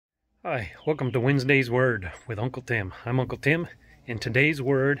Hi, welcome to Wednesday's Word with Uncle Tim. I'm Uncle Tim, and today's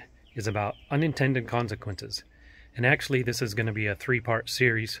word is about unintended consequences. And actually, this is going to be a three-part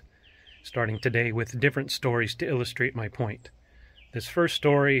series, starting today with different stories to illustrate my point. This first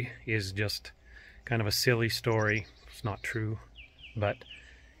story is just kind of a silly story. It's not true, but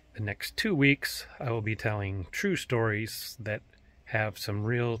the next 2 weeks, I will be telling true stories that have some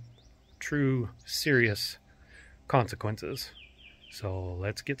real, true, serious consequences. So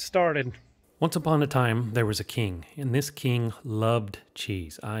let's get started. Once upon a time, there was a king, and this king loved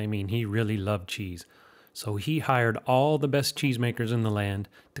cheese. I mean, he really loved cheese. So he hired all the best cheesemakers in the land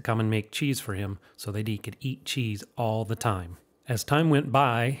to come and make cheese for him so that he could eat cheese all the time. As time went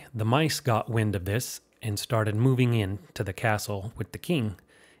by, the mice got wind of this and started moving in to the castle with the king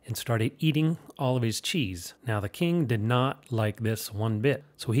and started eating all of his cheese. Now, the king did not like this one bit,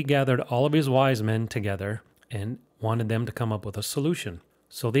 so he gathered all of his wise men together and wanted them to come up with a solution.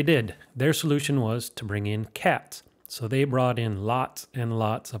 So they did. Their solution was to bring in cats. So they brought in lots and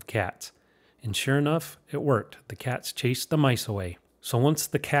lots of cats. And sure enough, it worked. The cats chased the mice away. So once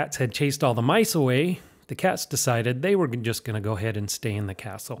the cats had chased all the mice away, the cats decided they were just going to go ahead and stay in the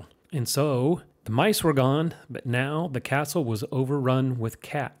castle. And so the mice were gone, but now the castle was overrun with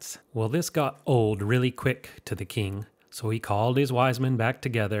cats. Well, this got old really quick to the king. So he called his wise men back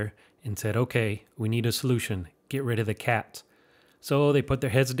together and said, okay, we need a solution. Get rid of the cats. So they put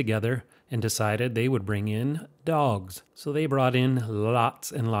their heads together and decided they would bring in dogs. So they brought in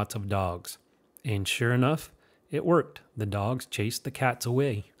lots and lots of dogs. And sure enough, it worked. The dogs chased the cats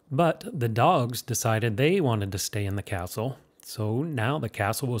away. But the dogs decided they wanted to stay in the castle. So now the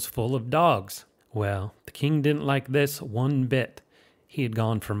castle was full of dogs. Well, the king didn't like this one bit. He had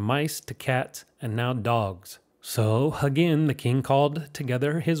gone from mice to cats and now dogs. So again, the king called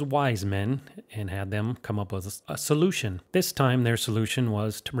together his wise men and had them come up with a solution. This time their solution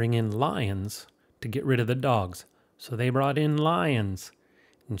was to bring in lions to get rid of the dogs. So they brought in lions.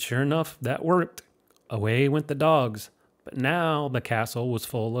 And sure enough, that worked. Away went the dogs. But now the castle was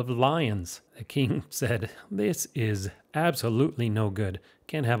full of lions. The king said, this is absolutely no good.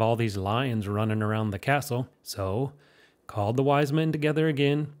 Can't have all these lions running around the castle. So called the wise men together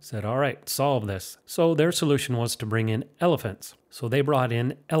again, said, all right, solve this. So their solution was to bring in elephants. So they brought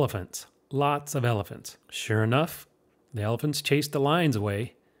in elephants, lots of elephants. Sure enough, the elephants chased the lions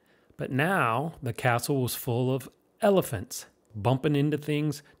away, but now the castle was full of elephants, bumping into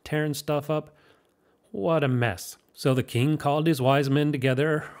things, tearing stuff up. What a mess. So the king called his wise men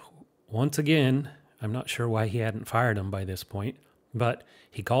together once again. I'm not sure why he hadn't fired them by this point, but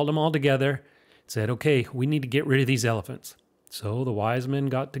he called them all together, said, okay, we need to get rid of these elephants. So the wise men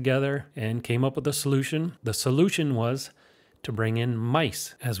got together and came up with a solution. The solution was to bring in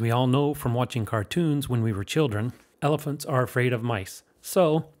mice. As we all know from watching cartoons when we were children, elephants are afraid of mice.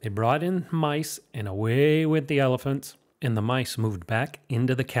 So they brought in mice and away went the elephants, and the mice moved back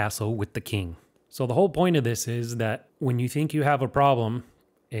into the castle with the king. So the whole point of this is that when you think you have a problem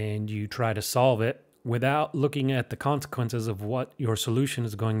and you try to solve it without looking at the consequences of what your solution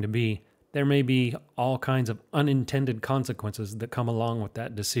is going to be, there may be all kinds of unintended consequences that come along with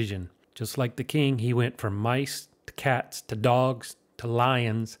that decision. Just like the king, he went from mice to cats to dogs to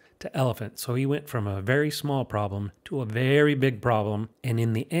lions to elephants. So he went from a very small problem to a very big problem. And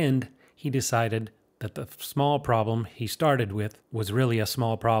in the end, he decided that the small problem he started with was really a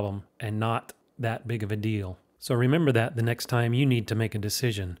small problem and not that big of a deal. So remember that the next time you need to make a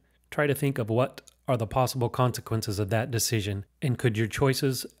decision. Try to think of what are the possible consequences of that decision, and could your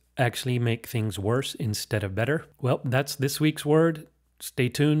choices actually make things worse instead of better? Well, that's this week's word. Stay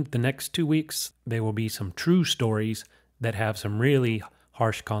tuned. The next 2 weeks, there will be some true stories that have some really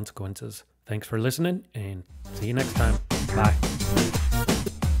harsh consequences. Thanks for listening, and see you next time. Bye.